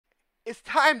it's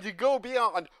time to go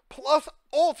beyond plus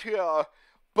ultra.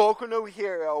 Boku no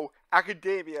Hero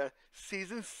Academia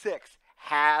Season 6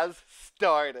 has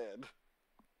started.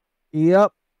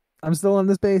 Yep. I'm still in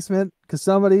this basement because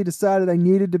somebody decided I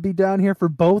needed to be down here for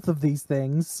both of these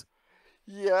things.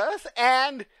 Yes,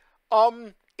 and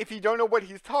if you don't know what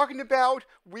he's talking about,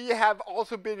 we have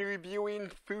also been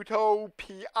reviewing Futo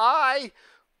PI.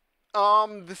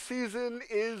 The season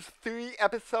is 3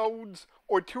 episodes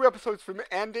or 2 episodes from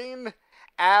ending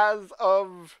as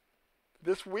of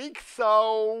this week,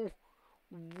 so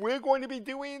we're going to be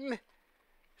doing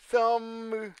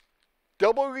some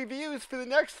double reviews for the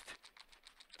next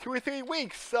 2 or 3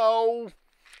 weeks. So,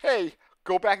 hey,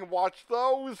 go back and watch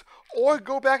those, or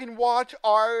go back and watch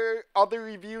our other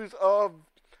reviews of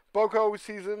Boku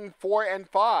Season 4 and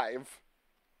 5.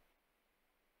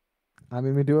 I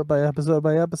mean, we do it by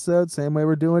episode, same way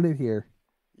we're doing it here.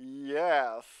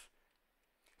 Yes.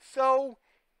 So,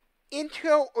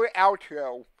 intro or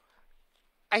outro?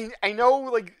 I know,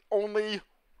 like, only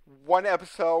one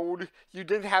episode, you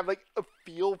didn't have, like, a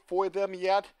feel for them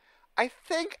yet. I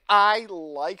think I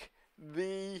like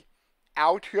the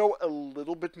outro a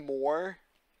little bit more.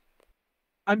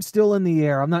 I'm still in the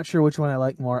air. I'm not sure which one I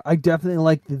like more. I definitely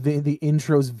like the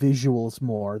intro's visuals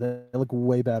more. They look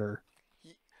way better.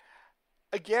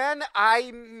 Again,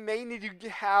 I may need to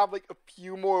have like a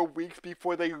few more weeks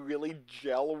before they really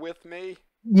gel with me.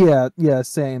 Yeah,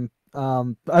 same.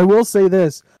 I will say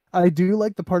this. I do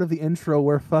like the part of the intro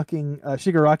where fucking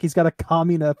Shigaraki's got a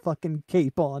Kamina fucking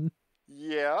cape on.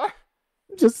 Yeah.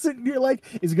 Just sitting here like,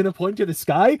 is he gonna point to the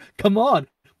sky? Come on,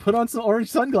 put on some orange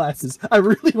sunglasses. I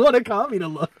really want a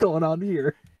Kamina look going on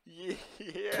here.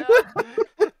 Yeah.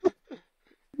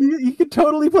 You could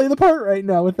totally play the part right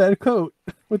now with that coat,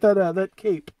 with that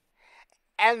cape.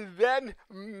 And then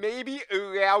maybe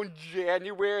around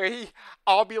January,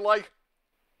 I'll be like,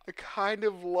 I kind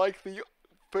of like the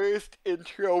first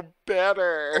intro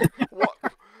better.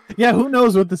 Yeah, who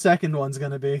knows what the second one's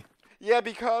gonna be. Yeah,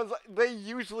 because they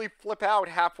usually flip out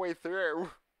halfway through.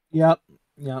 Yep.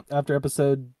 After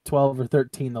episode 12 or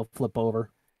 13, they'll flip over.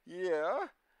 Yeah.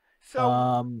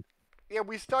 So, yeah,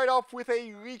 we start off with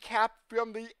a recap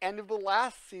from the end of the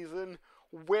last season,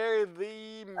 where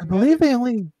I believe they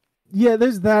only... Yeah,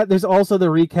 there's that. There's also the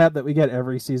recap that we get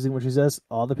every season, which is just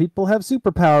all the people have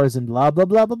superpowers and blah, blah,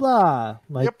 blah, blah, blah.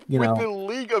 Like, yep, with the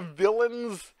League of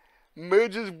Villains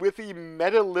merges with the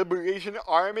Meta Liberation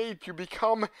Army to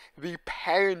become the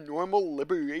Paranormal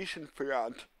Liberation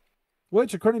Front.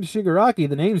 Which, according to Shigaraki,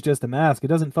 the name's just a mask. It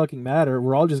doesn't fucking matter.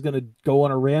 We're all just gonna go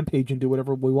on a rampage and do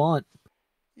whatever we want.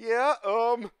 Yeah,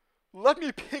 let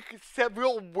me pick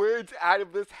several words out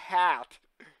of this hat.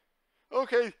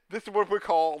 Okay, this is what we're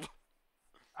called.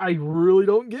 I really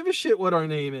don't give a shit what our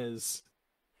name is.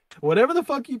 Whatever the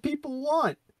fuck you people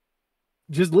want.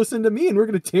 Just listen to me and we're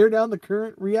gonna tear down the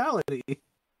current reality.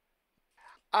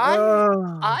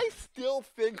 I still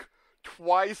think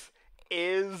Twice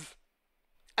is...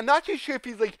 I'm not too sure if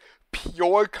he's like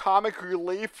pure comic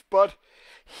relief, but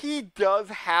he does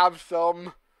have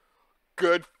some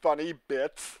good funny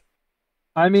bits.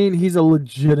 I mean, he's a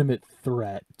legitimate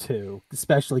threat too,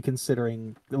 especially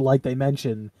considering, like they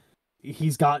mentioned,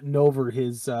 he's gotten over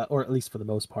his, or at least for the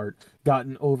most part,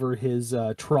 gotten over his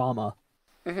trauma.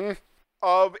 Mm-hmm.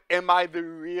 Of am I the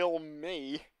real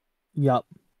me? Yup.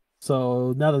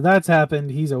 So now that that's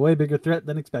happened, he's a way bigger threat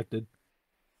than expected.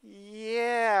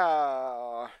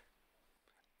 Yeah.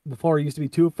 Before he used to be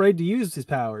too afraid to use his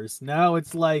powers. Now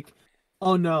it's like,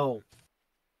 oh no.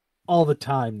 All the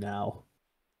time now.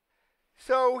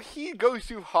 So he goes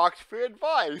to Hawks for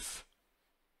advice.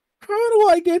 How do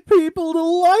I get people to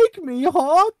like me,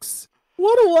 Hawks?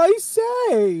 What do I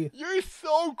say? You're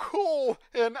so cool,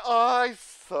 and I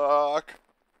suck.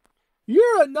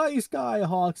 You're a nice guy,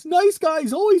 Hawks. Nice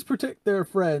guys always protect their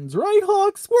friends, right,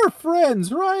 Hawks? We're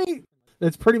friends, right?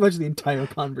 That's pretty much the entire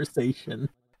conversation.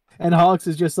 And Hawks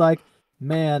is just like,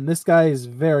 man, this guy is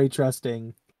very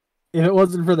trusting. If it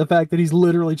wasn't for the fact that he's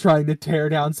literally trying to tear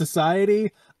down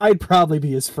society, I'd probably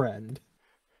be his friend.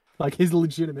 Like, his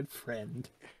legitimate friend.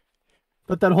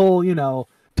 But that whole,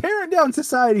 tearing down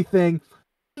society thing,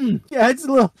 yeah, it's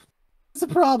a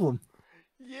problem.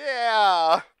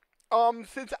 Yeah.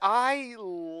 Since I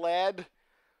led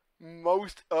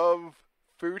most of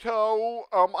Futo,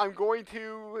 I'm going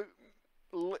to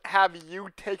have you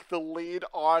take the lead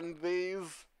on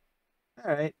these.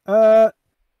 Alright,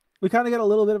 we kind of get a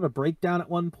little bit of a breakdown at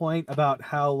one point about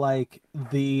how, like,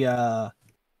 remind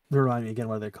me again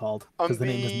what they're called, because the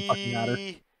name doesn't fucking matter.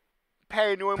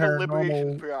 Paranormal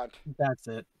Liberation Front. That's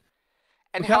it.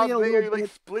 And how they're, like,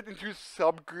 split into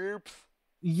subgroups.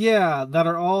 Yeah, that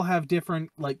are all have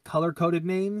different like color coded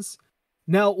names.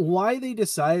 Now, why they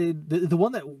decided the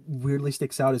one that weirdly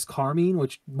sticks out is carmine,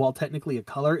 which while technically a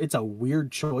color, it's a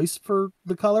weird choice for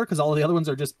the color because all of the other ones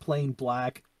are just plain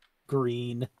black,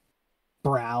 green,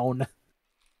 brown.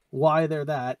 Why they're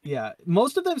that? Yeah,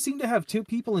 most of them seem to have two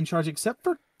people in charge, except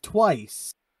for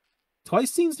Twice.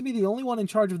 Twice seems to be the only one in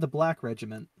charge of the Black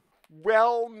Regiment.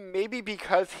 Well, maybe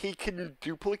because he can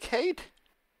duplicate?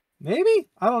 Maybe?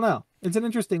 I don't know. It's an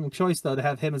interesting choice, though, to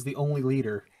have him as the only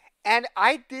leader. And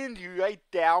I didn't write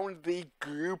down the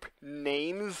group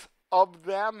names of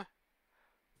them.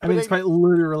 I mean, it's quite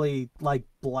literally like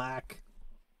black.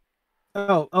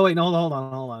 Oh wait, no, hold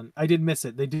on. I did miss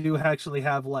it. They do actually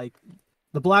have like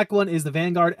the black one is the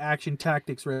Vanguard Action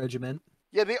Tactics Regiment.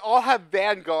 Yeah, they all have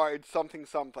Vanguard something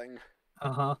something.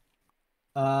 Uh-huh.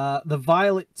 The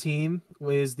violet team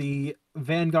is the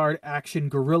Vanguard Action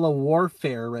Guerrilla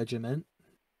Warfare Regiment.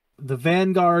 The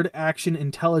Vanguard Action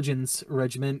Intelligence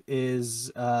Regiment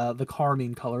is the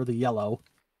carmine color, the yellow.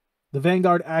 The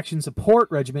Vanguard Action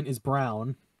Support Regiment is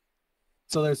brown.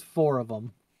 So there's 4 of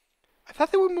them. I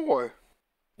thought there were more.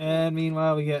 And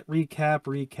meanwhile, we get recap.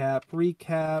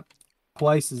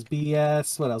 Twice is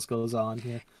BS. What else goes on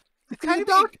here? It's kind of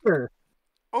Doctor.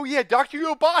 Oh yeah, Dr.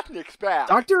 Robotnik's back.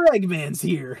 Dr. Eggman's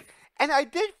here. And I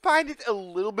did find it a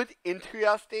little bit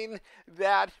interesting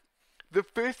that the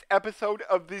first episode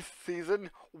of this season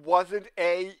wasn't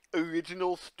a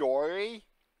original story.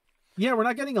 Yeah, we're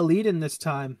not getting a lead in this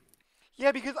time.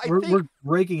 Yeah, because we're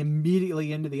breaking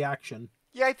immediately into the action.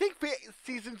 Yeah, I think for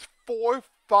seasons 4,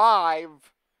 5,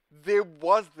 there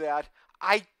was that.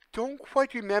 I don't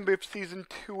quite remember if season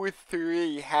 2 or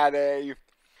 3 had a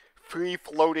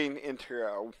free-floating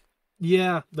intro.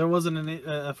 Yeah, there wasn't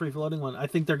a free-floating one. I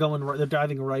think they're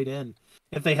diving right in.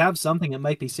 If they have something, it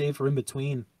might be saved for in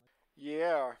between.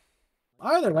 Yeah.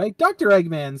 Either way, Dr.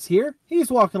 Eggman's here. He's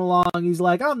walking along. He's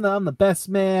like, I'm the best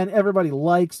man. Everybody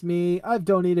likes me. I've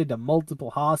donated to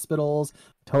multiple hospitals.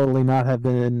 Totally not have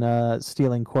been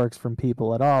stealing quirks from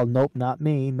people at all. Nope, not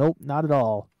me. Nope, not at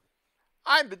all.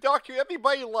 I'm the doctor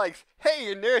everybody likes.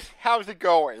 Hey, nurse, how's it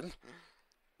going?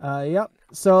 Yep.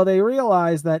 So they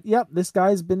realize that, yep, this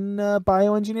guy's been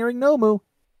bioengineering Nomu.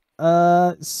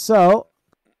 So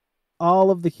all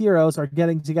of the heroes are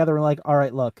getting together and like, all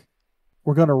right, look.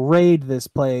 We're going to raid this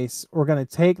place. We're going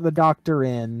to take the doctor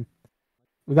in.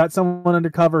 We got someone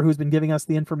undercover who's been giving us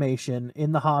the information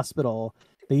in the hospital.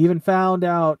 They even found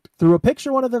out through a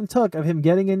picture one of them took of him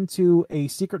getting into a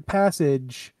secret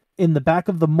passage in the back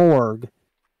of the morgue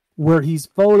where he's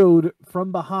photoed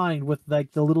from behind with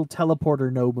like the little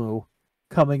teleporter Nomu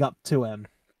coming up to him.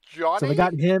 Johnny? So they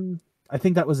got him. I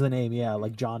think that was the name. Yeah,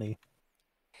 like Johnny.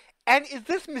 And is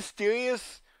this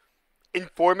mysterious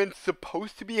informant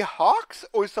supposed to be Hawks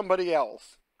or somebody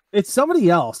else? It's somebody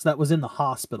else that was in the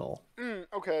hospital.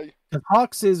 Okay.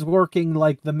 Hawks is working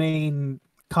like the main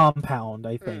compound,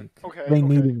 I think. Main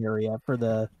meeting area for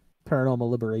the Paranormal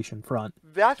Liberation Front.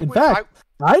 In fact,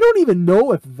 I don't even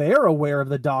know if they're aware of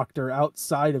the doctor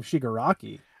outside of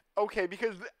Shigaraki. Okay,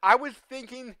 because I was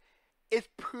thinking it's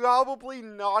probably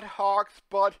not Hawks,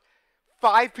 but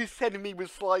 5% of me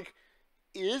was like,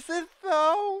 is it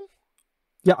though?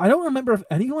 Yeah, I don't remember if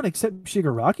anyone except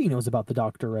Shigaraki knows about the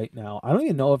Doctor right now. I don't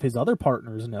even know if his other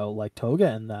partners know, like Toga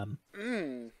and them.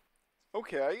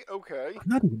 Okay. I'm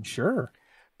not even sure.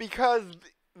 Because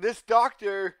this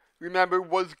Doctor, remember,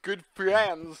 was good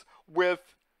friends with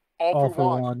All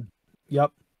for One.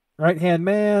 Yep. Right-hand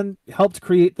man, helped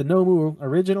create the Nomu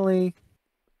originally.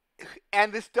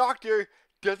 And this Doctor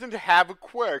doesn't have a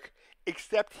quirk,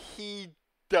 except he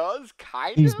does,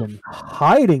 kind of? He's been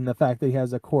hiding the fact that he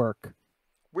has a quirk.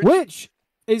 Which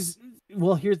is,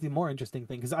 well, here's the more interesting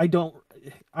thing, because I don't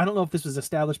know if this was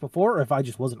established before or if I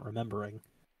just wasn't remembering.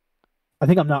 I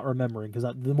think I'm not remembering, because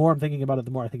the more I'm thinking about it,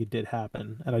 the more I think it did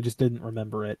happen, and I just didn't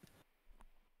remember it.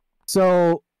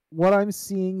 So, what I'm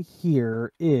seeing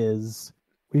here is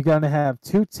we're going to have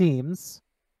 2 teams.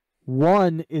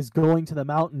 One is going to the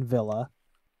mountain villa,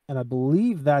 and I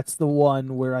believe that's the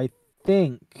one where I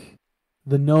think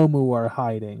the Nomu are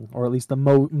hiding, or at least the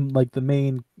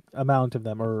main amount of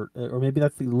them, or maybe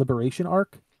that's the Liberation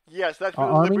Arc? Yes, that's where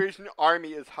the Liberation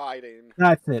Army is hiding.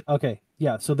 That's it. Okay.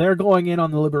 Yeah, so they're going in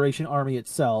on the Liberation Army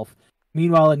itself.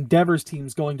 Meanwhile, Endeavor's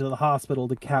team's going to the hospital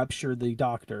to capture the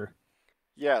Doctor.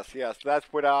 Yes,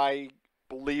 that's what I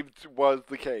believed was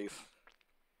the case.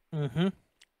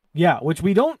 Yeah, which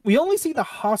we only see the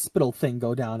hospital thing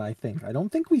go down, I think. I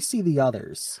don't think we see the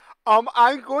others.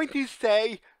 I'm going to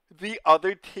say the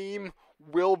other team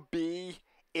will be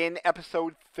in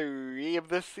episode 3 of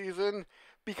this season,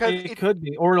 Because it could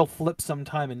be, or it'll flip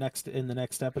sometime in the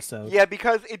next episode. Yeah,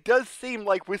 because it does seem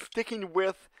like we're sticking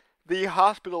with the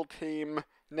hospital team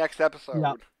next episode.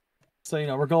 Yeah. So,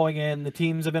 we're going in, the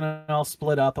teams have been all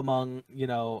split up among,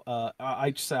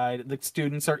 each side. The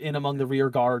students are in among the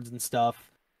rear guards and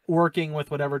stuff, working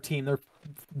with whatever team they're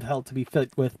held to be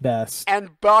fit with best.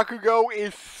 And Bakugo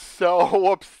is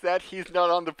so upset he's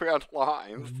not on the front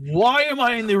lines. Why am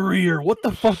I in the rear? What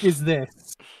the fuck is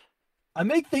this? I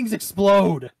make things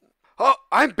explode. Oh,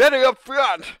 I'm better up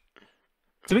front.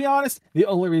 To be honest, the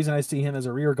only reason I see him as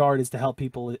a rear guard is to help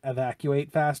people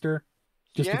evacuate faster.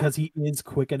 Just because he is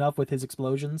quick enough with his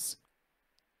explosions.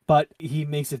 But he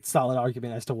makes a solid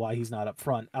argument as to why he's not up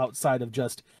front, outside of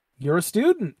just, you're a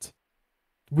student.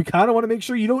 We kind of want to make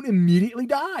sure you don't immediately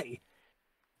die.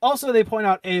 Also, they point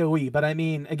out AoE, but I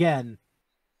mean, again,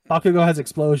 Bakugo has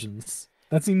explosions.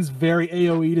 That seems very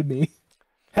AoE to me.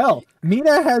 Hell,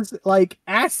 Mina has,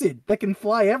 acid that can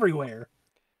fly everywhere.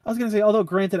 I was going to say, although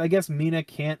granted, I guess Mina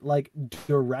can't,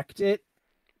 direct it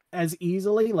as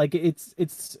easily.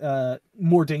 It's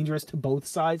more dangerous to both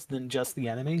sides than just the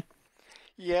enemy.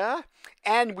 Yeah,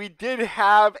 and we did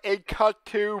have a cut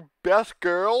to Best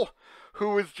Girl, who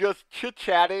was just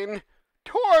chit-chatting.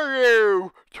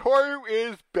 Toru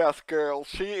is Best Girl.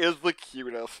 She is the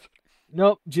cutest.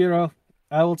 Nope, Jiro.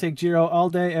 I will take Jiro all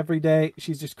day, every day.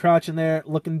 She's just crouching there,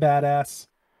 looking badass.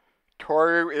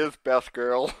 Toru is Best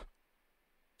Girl.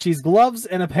 She's gloves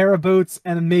and a pair of boots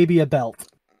and maybe a belt.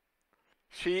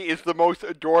 She is the most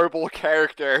adorable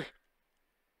character.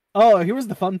 Oh, here's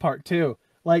the fun part, too.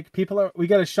 We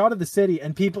got a shot of the city,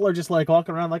 and people are just,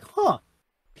 walking around huh,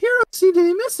 heroes seem to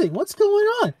be missing. What's going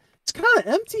on? It's kind of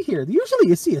empty here. Usually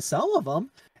you see a cell of them.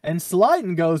 And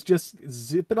Sliden goes just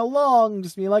zipping along,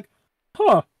 just being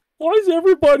huh, why is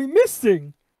everybody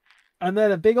missing? And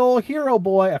then a big old hero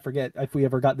boy, I forget if we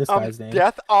ever got this guy's name.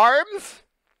 Death Arms?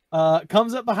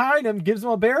 Comes up behind him, gives him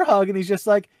a bear hug, and he's just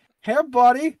hey,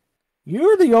 buddy,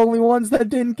 you're the only ones that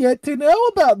didn't get to know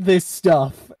about this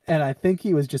stuff. And I think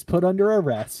he was just put under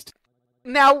arrest.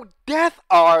 Now, Death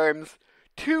Arms,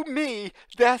 to me,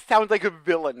 that sounds like a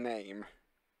villain name.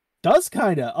 Does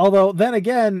kinda. Although, then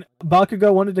again,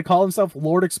 Bakugo wanted to call himself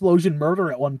Lord Explosion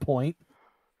Murder at one point.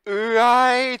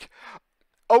 Right.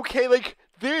 Okay,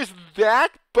 there's that,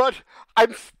 but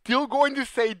I'm still going to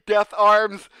say Death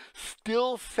Arms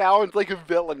still sounds like a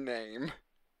villain name.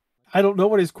 I don't know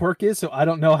what his quirk is, so I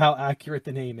don't know how accurate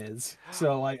the name is.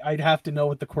 So I'd have to know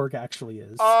what the quirk actually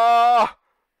is.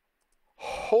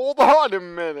 Hold on a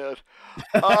minute.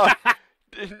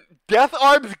 Death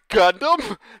Arms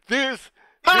Gundam?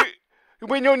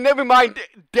 Wait, no, never mind.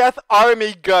 Death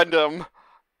Army Gundam.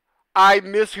 I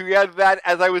misread that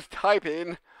as I was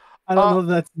typing. I don't know if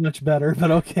that's much better,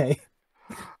 but okay.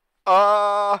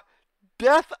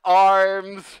 Death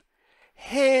Arms,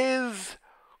 his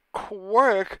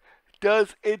quirk,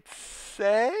 does it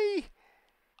say?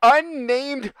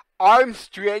 Unnamed arm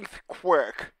strength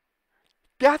quirk.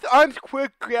 Death Arms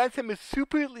quirk grants him a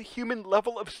superhuman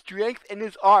level of strength in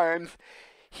his arms.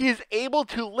 He is able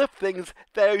to lift things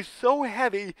that are so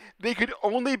heavy they could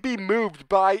only be moved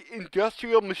by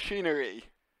industrial machinery.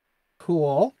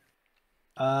 Cool.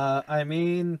 I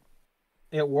mean,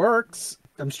 it works.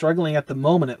 I'm struggling at the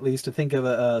moment, at least, to think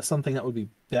of something that would be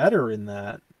better in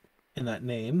that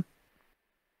name.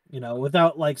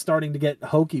 Without starting to get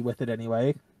hokey with it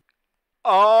anyway.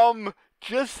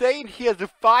 Just saying he has a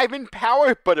 5 in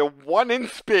power, but a 1 in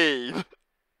speed.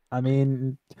 I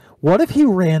mean, what if he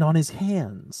ran on his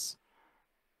hands?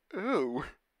 Ooh.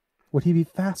 Would he be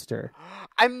faster?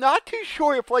 I'm not too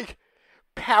sure if,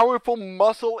 powerful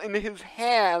muscle in his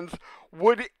hands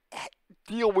would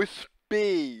deal with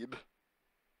speed.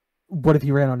 What if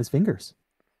he ran on his fingers?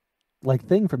 Like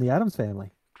Thing from the Addams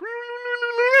Family.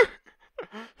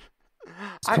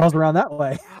 Crawls around that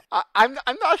way. I'm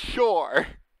not sure.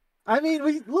 I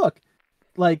mean, look,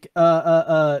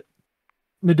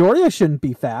 Midoriya shouldn't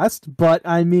be fast, but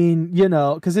I mean,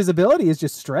 because his ability is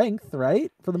just strength,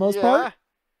 right? For the most part.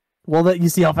 Well, that you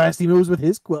see how fast he moves with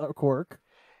his quirk.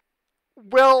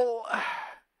 Well,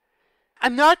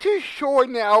 I'm not too sure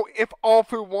now if All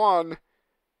for One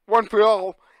for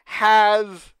All,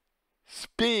 has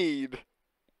speed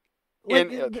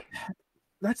in it.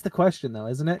 That's the question, though,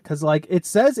 isn't it? Because, it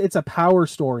says it's a power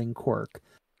storing quirk.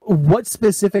 What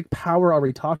specific power are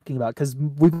we talking about? Because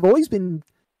we've always been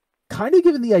kind of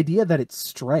given the idea that it's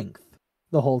strength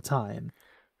the whole time.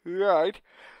 Right.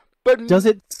 But does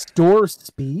it store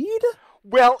speed?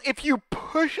 Well, if you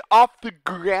push off the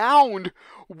ground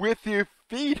with your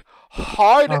feet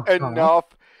hard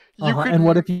enough, you can... And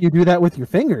what if you do that with your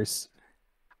fingers?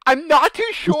 I'm not too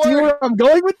You sure. see where I'm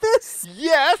going with this?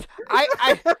 Yes,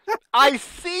 I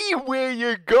see where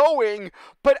you're going,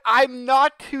 but I'm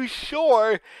not too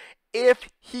sure if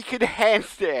he could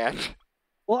handstand.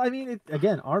 Well, I mean,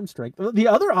 again, arm strength. The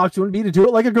other option would be to do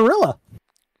it like a gorilla.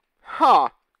 Huh.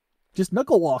 Just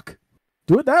knuckle walk.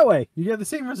 Do it that way. You get the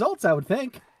same results, I would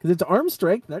think. Because it's arm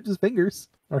strength, not just fingers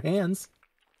or hands.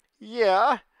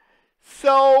 Yeah.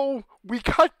 So, we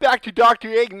cut back to Dr.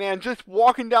 Eggman just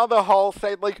walking down the hall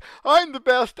saying, like, I'm the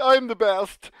best,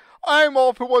 I'm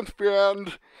all for one's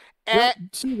friend. Yep,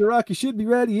 Shigaraki should be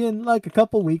ready in like a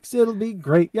couple weeks. It'll be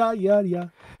great. Yeah, yeah, yeah.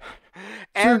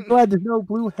 Sure, glad there's no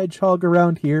blue hedgehog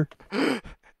around here.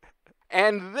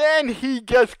 And then he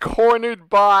gets cornered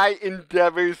by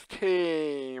Endeavor's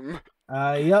team.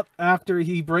 Yep, after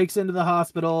he breaks into the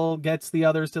hospital, gets the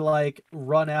others to, like,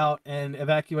 run out and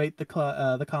evacuate the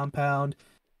compound,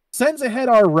 sends ahead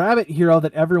our rabbit hero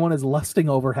that everyone is lusting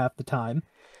over half the time.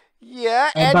 Yeah,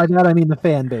 and by that I mean the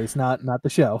fan base, not the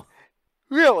show.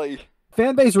 Really?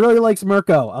 Fan base really likes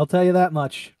Mirko, I'll tell you that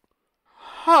much.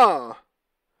 Huh.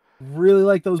 Really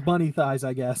like those bunny thighs,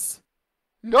 I guess.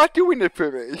 Not doing it for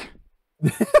me.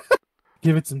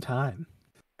 Give it some time.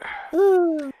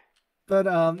 But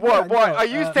what? No, are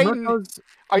you saying?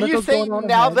 Are you saying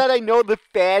now ahead. that I know the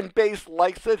fan base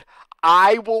likes it,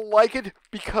 I will like it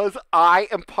because I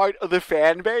am part of the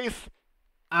fan base?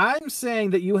 I'm saying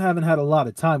that you haven't had a lot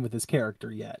of time with this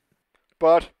character yet.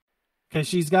 But? Because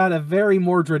she's got a very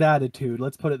Mordred attitude,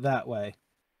 let's put it that way.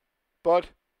 But,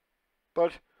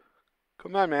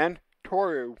 come on, man.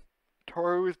 Toru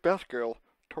is best girl.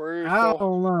 I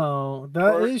don't know.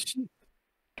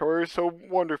 Toru is so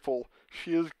wonderful.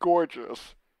 She is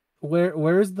gorgeous.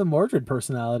 Where's the Mordred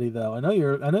personality, though? I know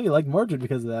you like Mordred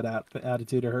because of that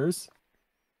attitude of hers.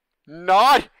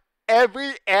 Not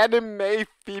every anime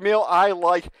female I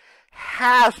like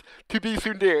has to be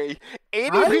tsundere.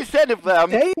 80% of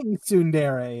them. Saying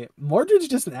tsundere. Mordred's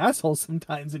just an asshole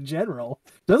sometimes in general.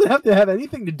 Doesn't have to have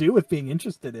anything to do with being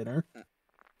interested in her.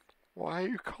 Why are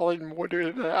you calling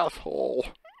Mordred an asshole?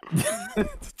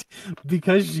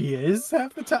 Because she is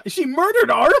half the time. She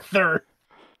murdered Arthur!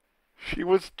 She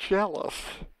was jealous.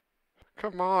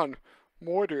 Come on,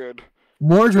 Mordred.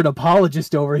 Mordred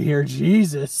apologist over here,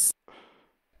 Jesus.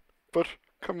 But,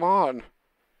 come on,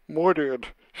 Mordred.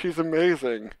 She's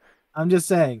amazing. I'm just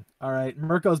saying, alright,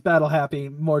 Mirko's battle happy,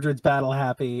 Mordred's battle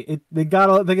happy.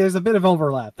 There's a bit of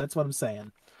overlap, that's what I'm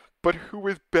saying. But who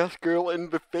is best girl in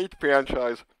the Fate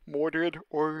franchise? Mordred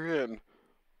or Rin?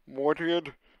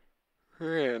 Mordred,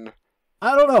 Rin.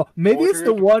 I don't know. Maybe Mordred it's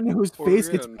the one whose face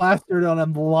Rin. gets plastered on a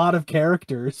lot of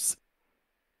characters.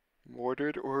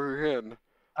 Mordred or Rin?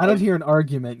 I don't hear an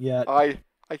argument yet. I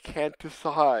can't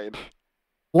decide.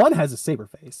 One has a saber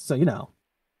face, so you know.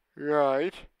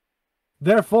 Right.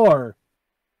 Therefore,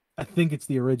 I think it's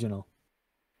the original.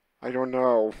 I don't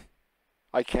know.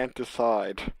 I can't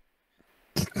decide.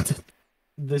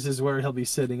 This is where he'll be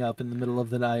sitting up in the middle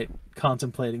of the night,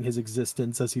 contemplating his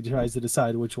existence as he tries to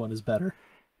decide which one is better.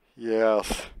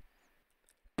 Yes.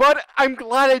 But I'm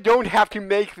glad I don't have to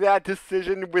make that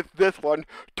decision with this one.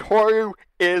 Toru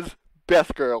is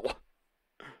best girl.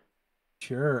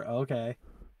 Sure, okay.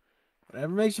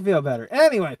 Whatever makes you feel better.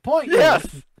 Anyway, point Yes!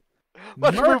 is,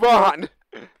 Let's move on.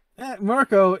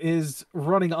 Mirko is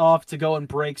running off to go and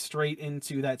break straight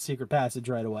into that secret passage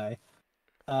right away.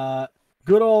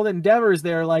 Good old Endeavor's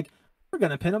there like, we're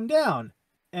gonna pin him down.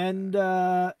 And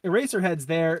Eraserhead's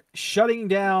there, shutting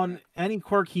down any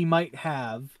quirk he might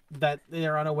have that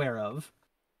they're unaware of.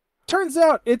 Turns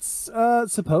out it's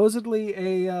supposedly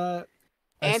a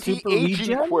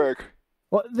anti-aging quirk.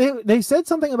 Well, they said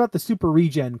something about the super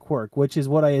regen quirk, which is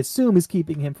what I assume is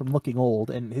keeping him from looking old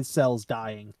and his cells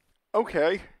dying.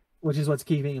 Okay. Which is what's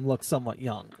keeping him look somewhat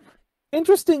young.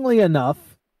 Interestingly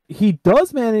enough, he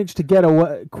does manage to get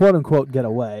away, quote unquote, get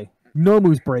away.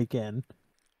 Nomu's break in,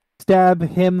 stab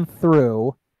him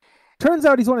through. Turns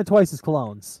out he's one of Twice's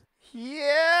clones.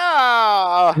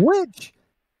 Yeah. Which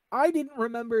I didn't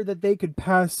remember that they could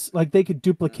they could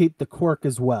duplicate the quirk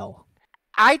as well.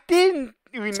 I didn't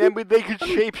remember they could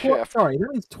shapeshift. Sorry, that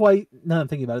means Twice. Now I'm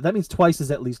thinking about it. That means Twice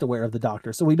is at least aware of the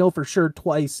Doctor, so we know for sure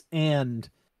Twice and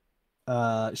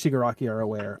Shigaraki are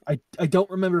aware. I don't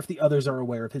remember if the others are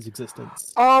aware of his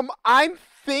existence. I'm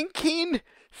thinking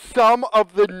some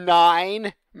of the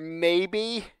 9,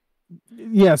 maybe.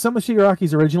 Yeah, some of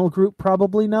Shigaraki's original group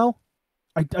probably know.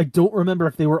 I don't remember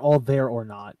if they were all there or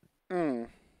not.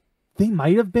 They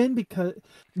might have been because...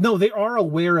 No, they are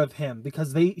aware of him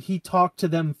because he talked to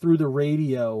them through the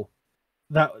radio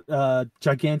that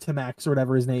Gigantamax or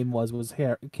whatever his name was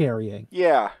carrying.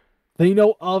 Yeah. They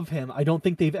know of him. I don't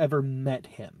think they've ever met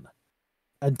him.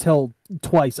 until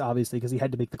twice, obviously, because he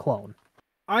had to make the clone.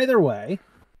 Either way,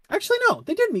 actually, no,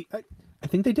 they did meet. I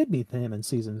think they did meet him in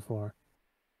season 4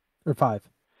 or 5.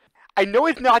 I know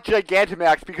it's not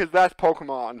Gigantamax because that's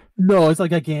Pokemon. No, it's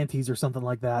like Gigantes or something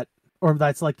like that, or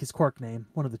that's like his quirk name,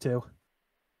 one of the two.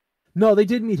 No, they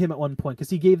did meet him at one point because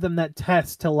he gave them that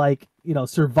test to, like, you know,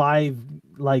 survive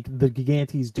like the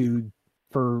Gigantes dude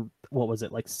for, what was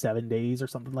it, like 7 days or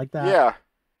something like that. Yeah.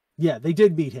 Yeah, they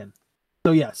did meet him.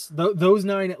 So yes, those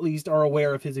 9 at least are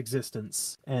aware of his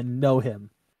existence and know him.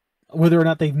 Whether or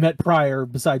not they've met prior,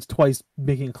 besides twice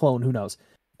making a clone, who knows?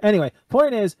 Anyway,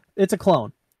 point is, it's a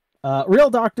clone. Real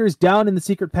doctors down in the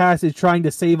secret passage trying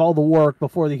to save all the work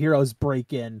before the heroes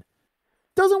break in.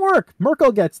 Doesn't work.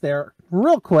 Mirko gets there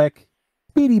real quick.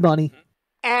 Speedy Bunny.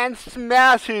 And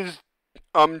smashes,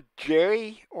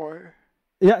 Jerry, or...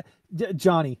 Yeah,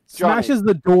 Johnny. Smashes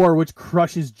the door, which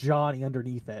crushes Johnny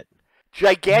underneath it.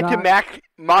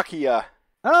 Gigantomachia.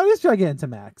 Oh, it's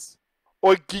Gigantamax.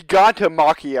 Or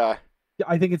Gigantomachia.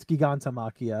 I think it's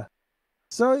Gigantomachia.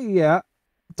 So, yeah.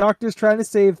 Doctor's trying to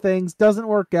save things. Doesn't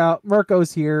work out.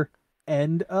 Mirko's here.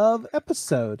 End of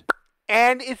episode.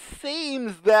 And it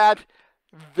seems that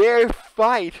their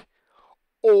fight,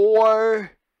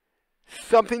 or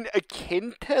something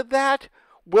akin to that,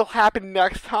 will happen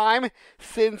next time,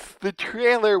 since the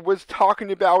trailer was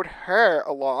talking about her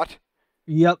a lot.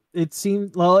 Yep, it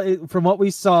seemed, well, from what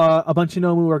we saw, a bunch of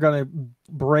Nomu are going to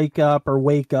break up or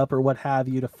wake up or what have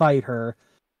you to fight her.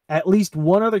 At least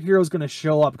one other hero is going to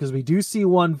show up, because we do see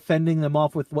one fending them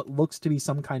off with what looks to be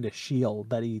some kind of shield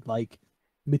that he, like,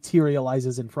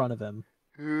 materializes in front of him.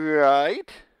 Right.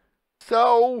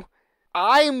 So,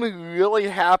 I'm really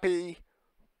happy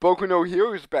Boku no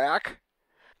Hero's back.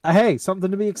 Hey,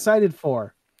 something to be excited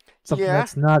for. Something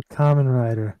that's not Kamen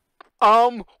Rider.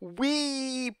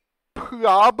 We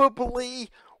probably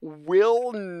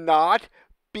will not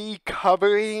be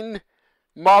covering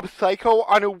Mob Psycho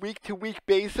on a week-to-week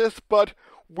basis, but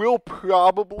we'll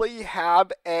probably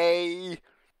have a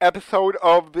episode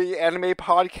of the anime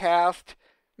podcast,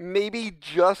 maybe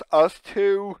just us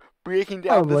two breaking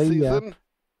down the season.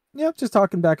 Yeah, just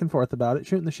talking back and forth about it,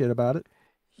 shooting the shit about it.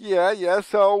 Yeah,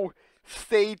 so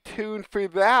stay tuned for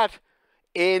that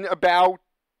in about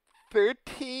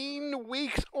 13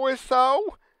 weeks or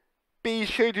so. Be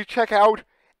sure to check out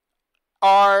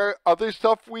our other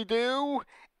stuff we do.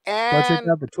 And check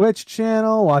out the Twitch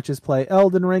channel, watch us play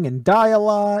Elden Ring and die a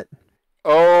lot.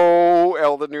 Oh,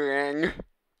 Elden Ring.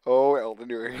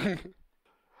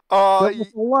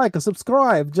 Like and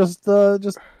subscribe. Just do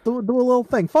a little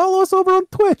thing. Follow us over on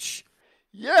Twitch.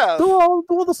 Yes. Do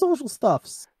all the social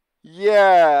stuffs.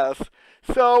 Yes.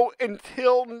 So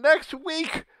until next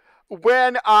week,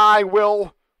 when I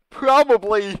will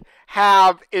probably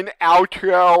have an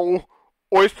outro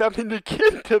or something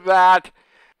akin to that,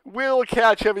 we'll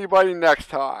catch everybody next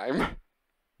time.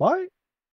 Bye.